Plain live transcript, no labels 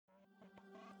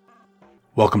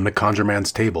Welcome to Conjure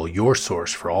Man's Table, your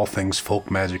source for all things folk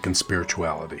magic and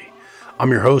spirituality. I'm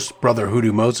your host, Brother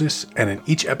Hoodoo Moses, and in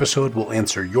each episode we'll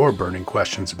answer your burning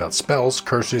questions about spells,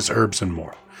 curses, herbs, and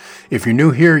more. If you're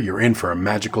new here, you're in for a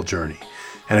magical journey.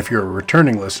 And if you're a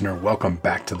returning listener, welcome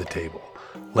back to the table.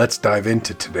 Let's dive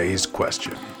into today's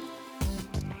question.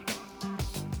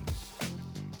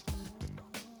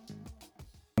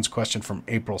 Question from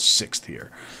April 6th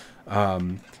here.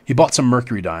 He bought some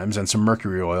Mercury dimes and some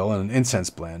Mercury oil and an incense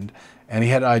blend, and he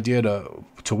had an idea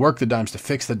to work the dimes, to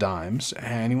fix the dimes,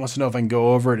 and he wants to know if I can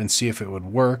go over it and see if it would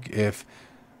work, if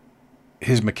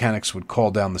his mechanics would call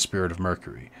down the spirit of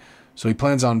Mercury. So he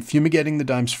plans on fumigating the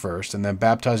dimes first, and then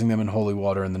baptizing them in holy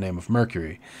water in the name of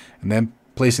Mercury, and then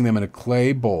placing them in a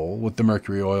clay bowl with the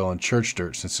Mercury oil and church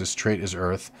dirt, since his trait is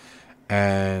earth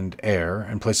and air,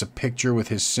 and place a picture with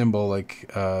his symbol,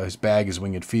 like his bag, his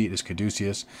winged feet, his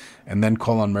caduceus, and then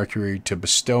call on Mercury to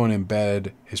bestow and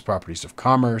embed his properties of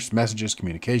commerce, messages,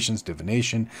 communications,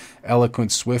 divination,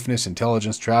 eloquence, swiftness,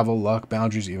 intelligence, travel, luck,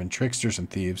 boundaries, even tricksters and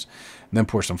thieves, and then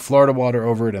pour some Florida water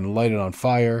over it and light it on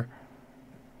fire,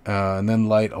 and then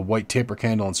light a white taper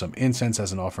candle and some incense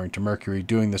as an offering to Mercury,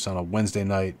 doing this on a Wednesday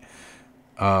night.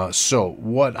 So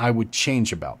what I would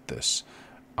change about this,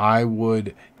 I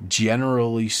would,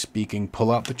 generally speaking,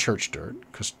 pull out the church dirt,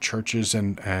 because churches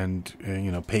and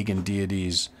pagan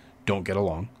deities don't get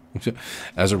along,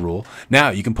 as a rule. Now,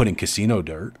 you can put in casino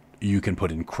dirt. You can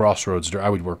put in crossroads dirt. I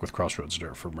would work with crossroads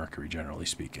dirt for Mercury, generally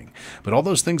speaking. But all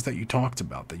those things that you talked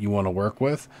about that you want to work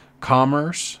with,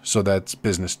 commerce, so that's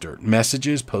business dirt.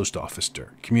 Messages, post office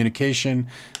dirt. Communication,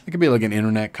 it could be like an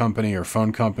internet company or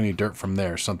phone company, dirt from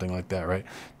there, something like that, right?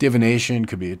 Divination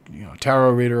could be a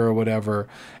tarot reader or whatever.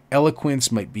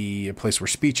 Eloquence might be a place where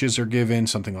speeches are given,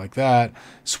 something like that.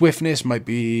 Swiftness might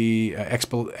be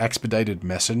expedited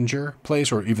messenger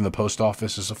place, or even the post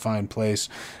office is a fine place.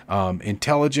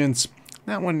 Intelligence,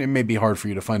 that one, it may be hard for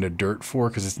you to find a dirt for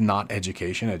because it's not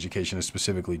education. Education is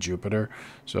specifically Jupiter.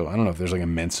 So I don't know if there's like a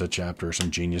Mensa chapter or some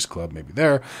genius club maybe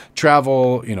there.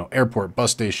 Travel, airport,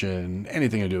 bus station,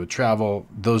 anything to do with travel,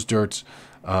 those dirts.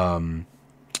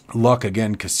 Luck,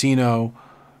 again, casino.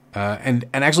 And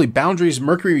actually boundaries,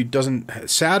 Mercury doesn't,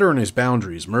 Saturn is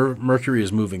boundaries. Mercury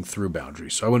is moving through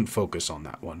boundaries. So I wouldn't focus on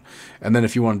that one. And then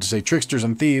if you wanted to say tricksters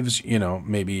and thieves,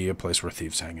 maybe a place where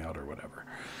thieves hang out or whatever.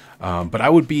 But I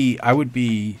would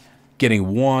be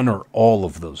getting one or all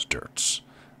of those dirts.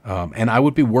 And I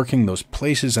would be working those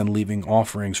places and leaving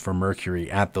offerings for Mercury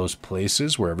at those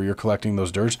places, wherever you're collecting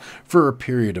those dirts, for a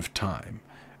period of time.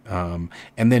 And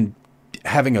then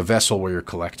having a vessel where you're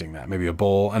collecting that, maybe a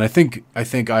bowl. And I think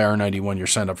IR 91, you're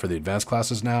signed up for the advanced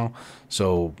classes now.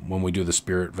 So when we do the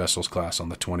spirit vessels class on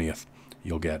the 20th,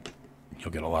 you'll get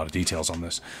a lot of details on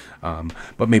this.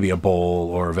 But maybe a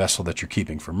bowl or a vessel that you're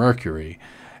keeping for Mercury.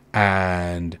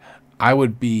 And I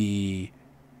would be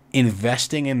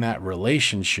investing in that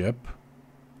relationship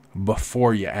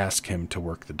before you ask him to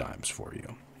work the dimes for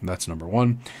you. And that's number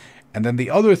one. And then the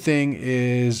other thing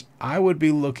is I would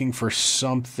be looking for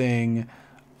something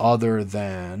other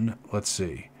than, let's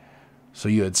see. So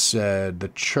you had said the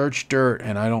church dirt,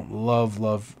 and I don't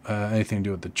love anything to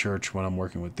do with the church when I'm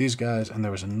working with these guys. And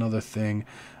there was another thing.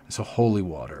 It's a holy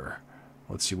water.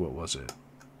 Let's see, what was it?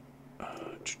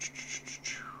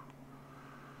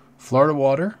 Florida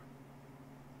water.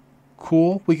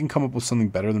 Cool. We can come up with something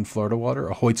better than Florida water.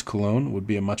 A Hoyt's cologne would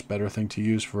be a much better thing to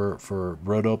use for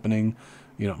road opening,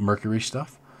 Mercury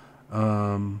stuff.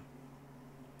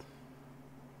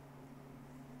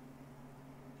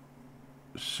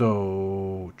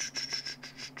 So,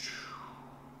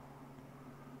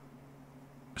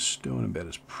 bestow and embed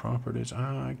his properties.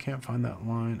 I can't find that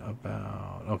line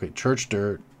about. Okay, church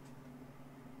dirt,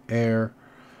 air.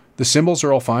 The symbols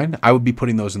are all fine. I would be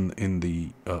putting those in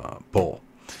the bowl.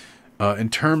 In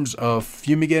terms of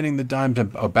fumigating the dimes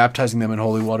and baptizing them in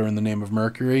holy water in the name of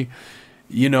Mercury,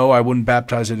 I wouldn't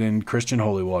baptize it in Christian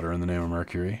holy water in the name of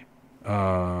Mercury.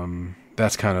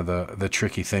 That's kind of the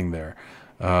tricky thing there.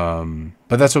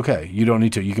 But that's okay. You don't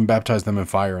need to. You can baptize them in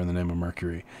fire in the name of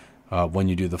Mercury. When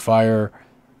you do the fire,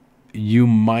 you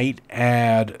might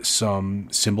add some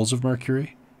symbols of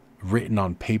Mercury written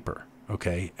on paper,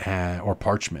 okay, or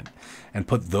parchment, and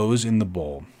put those in the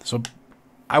bowl. So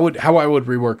how I would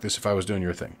rework this if I was doing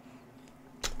your thing.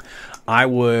 I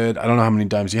don't know how many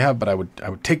dimes you have, but I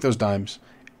would take those dimes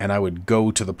and I would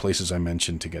go to the places I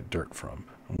mentioned to get dirt from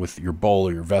with your bowl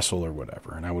or your vessel or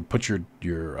whatever. And I would put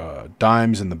your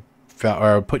dimes in or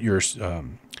I would put your, if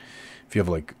you have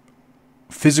like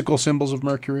physical symbols of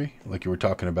Mercury, like you were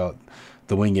talking about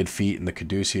the winged feet and the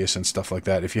caduceus and stuff like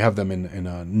that. If you have them in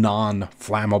a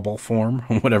non-flammable form,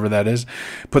 whatever that is,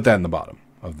 put that in the bottom.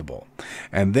 of the bowl.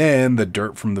 And then the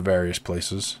dirt from the various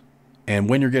places. And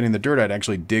when you're getting the dirt, I'd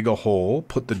actually dig a hole,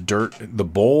 put the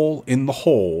bowl in the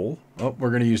hole. Oh, we're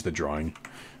going to use the drawing.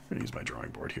 I'm going to use my drawing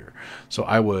board here. So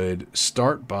I would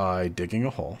start by digging a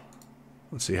hole.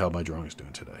 Let's see how my drawing is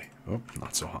doing today. Oh,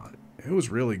 not so hot. It was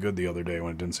really good the other day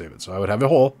when it didn't save it. So I would have a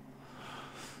hole.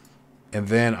 And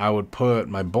then I would put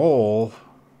my bowl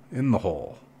in the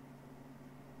hole.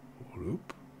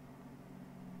 Whoop.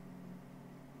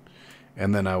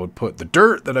 And then I would put the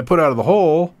dirt that I put out of the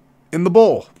hole in the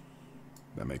bowl.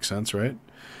 That makes sense, right?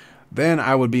 Then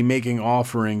I would be making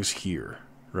offerings here,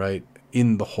 right,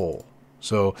 in the hole.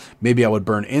 So maybe I would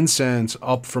burn incense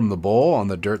up from the bowl on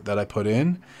the dirt that I put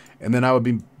in, and then I would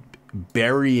be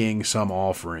burying some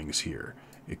offerings here.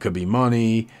 It could be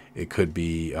money. It could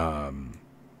be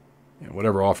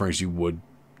whatever offerings you would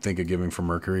think of giving for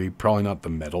Mercury. Probably not the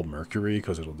metal Mercury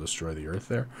because it'll destroy the earth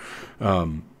there.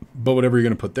 But whatever you're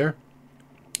going to put there.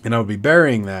 And I would be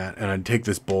burying that, and I'd take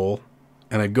this bowl,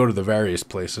 and I'd go to the various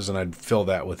places, and I'd fill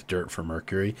that with dirt for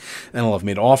Mercury. And I'll have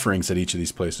made offerings at each of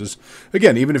these places.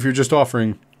 Again, even if you're just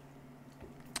offering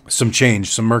some change,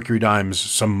 some Mercury dimes,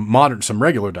 some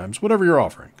regular dimes, whatever you're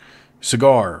offering,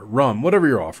 cigar, rum, whatever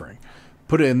you're offering,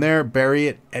 put it in there, bury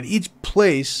it. At each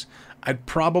place, I'd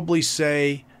probably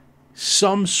say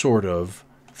some sort of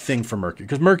thing for Mercury,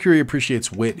 because Mercury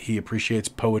appreciates wit, he appreciates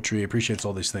poetry, he appreciates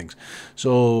all these things.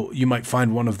 So you might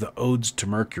find one of the odes to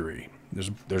Mercury.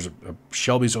 There's a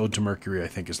Shelby's Ode to Mercury, I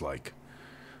think is like,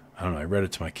 I don't know, I read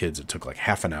it to my kids. It took like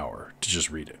half an hour to just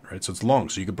read it, right? So it's long,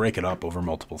 so you could break it up over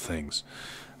multiple things.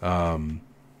 And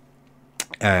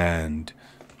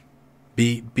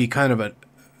be kind of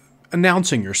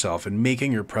announcing yourself and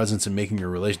making your presence and making your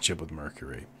relationship with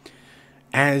Mercury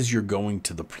as you're going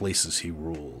to the places he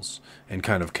rules and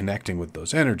kind of connecting with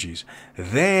those energies.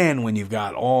 Then when you've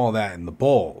got all that in the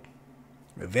bowl,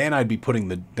 then I'd be putting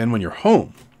then when you're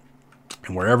home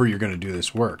and wherever you're going to do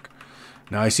this work.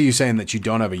 Now I see you saying that you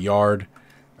don't have a yard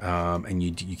and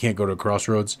you can't go to a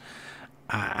crossroads.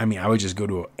 I mean, I would just go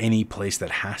to any place that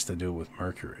has to do with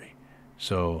Mercury.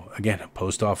 So again, a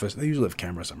post office, they usually have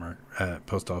cameras at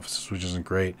post offices, which isn't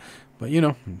great. But, you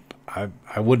know,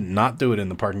 I wouldn't not do it in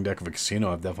the parking deck of a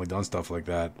casino. I've definitely done stuff like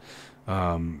that.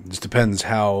 Just depends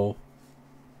how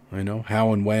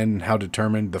and when, how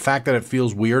determined. The fact that it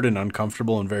feels weird and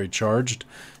uncomfortable and very charged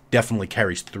definitely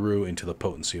carries through into the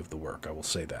potency of the work. I will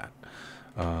say that.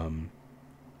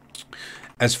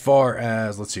 As far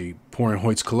as, let's see, pouring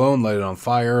Hoyt's cologne, light it on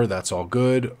fire, that's all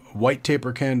good. White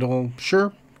taper candle,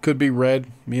 sure, could be red,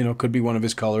 could be one of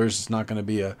his colors. It's not going to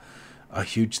be a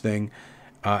huge thing.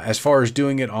 As far as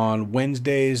doing it on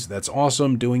Wednesdays, that's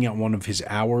awesome. Doing it on one of his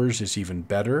hours is even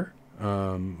better.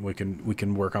 We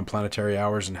can work on planetary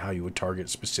hours and how you would target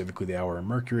specifically the hour of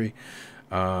Mercury.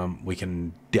 We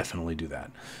can definitely do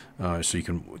that. So you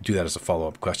can do that as a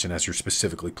follow-up question as you're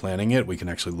specifically planning it. We can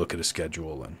actually look at a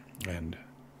schedule and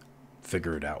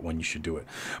figure it out when you should do it.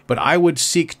 But I would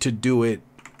seek to do it.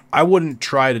 I wouldn't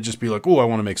try to just be like, oh, I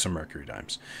want to make some Mercury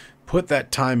dimes. Put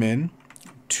that time in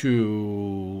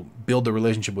to build a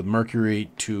relationship with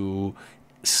Mercury, to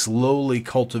slowly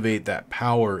cultivate that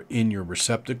power in your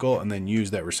receptacle, and then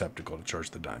use that receptacle to charge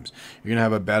the dimes. You're going to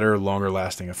have a better, longer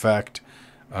lasting effect.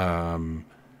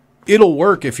 It'll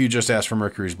work if you just ask for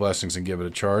Mercury's blessings and give it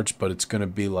a charge, but it's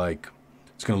going to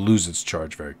lose its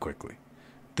charge very quickly.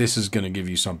 This is going to give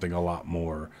you something a lot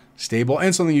more stable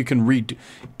and something you can read.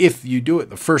 If you do it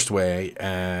the first way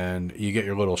and you get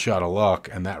your little shot of luck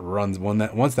and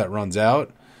once that runs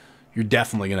out, you're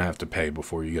definitely going to have to pay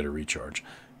before you get a recharge.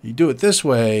 You do it this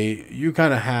way, you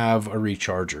kind of have a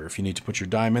recharger. If you need to put your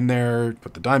dime in there,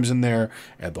 put the dimes in there,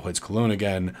 add the Hoyt's cologne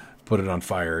again, put it on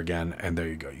fire again, and there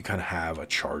you go. You kind of have a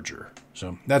charger.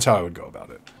 So that's how I would go about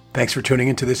it. Thanks for tuning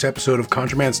into this episode of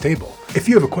ConjureMan's Table. If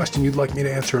you have a question you'd like me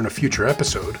to answer in a future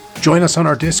episode, join us on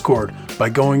our Discord by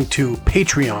going to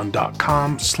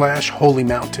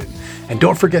patreon.com/holymountain. And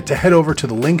don't forget to head over to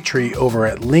the link tree over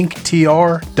at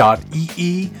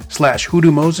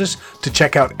linktr.ee/hoodoo-moses to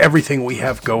check out everything we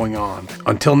have going on.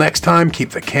 Until next time, keep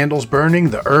the candles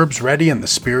burning, the herbs ready, and the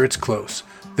spirits close.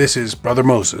 This is Brother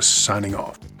Moses signing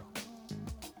off.